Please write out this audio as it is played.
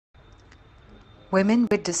Women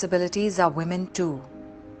with disabilities are women too.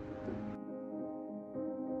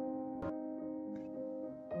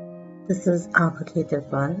 This is Abha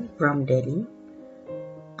Khetarpal from Delhi.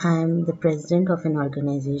 I am the president of an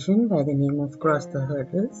organization by the name of Cross the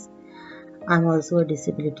Hurdles. I'm also a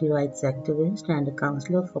disability rights activist and a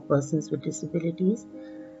counselor for persons with disabilities.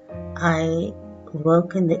 I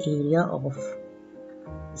work in the area of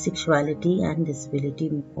sexuality and disability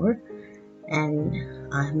more, and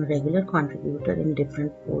I'm a regular contributor in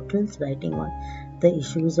different portals writing on the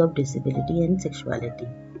issues of disability and sexuality.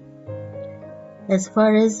 As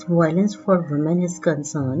far as violence for women is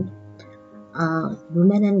concerned,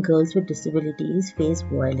 women and girls with disabilities face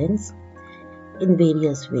violence in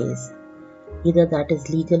various ways. Either that is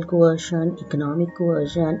legal coercion, economic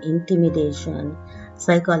coercion, intimidation,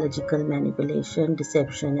 psychological manipulation,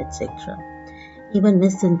 deception, etc. Even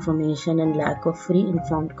misinformation and lack of free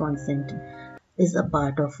informed consent is a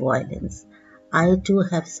part of violence. I too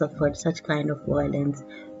have suffered such kind of violence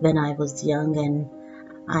when I was young and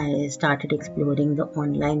I started exploring the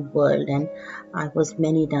online world, and I was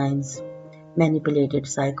many times manipulated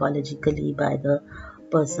psychologically by the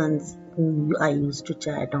persons whom I used to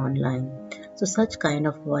chat online. So such kind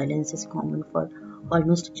of violence is common for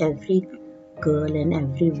almost every girl and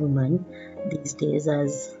every woman these days,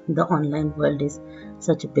 as the online world is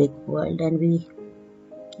such a big world and we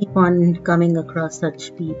keep on coming across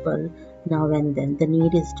such people now and then. The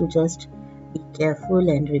need is to just be careful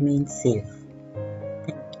and remain safe.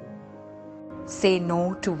 Thank you. Say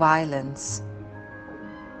no to violence.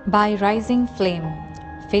 By Rising Flame,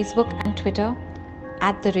 Facebook and Twitter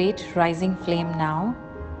 @RisingFlameNow.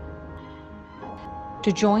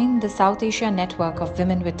 To join the South Asia network of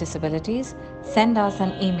women with disabilities, send us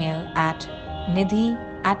an email at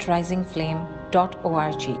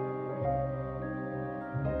nidhi@risingflame.org.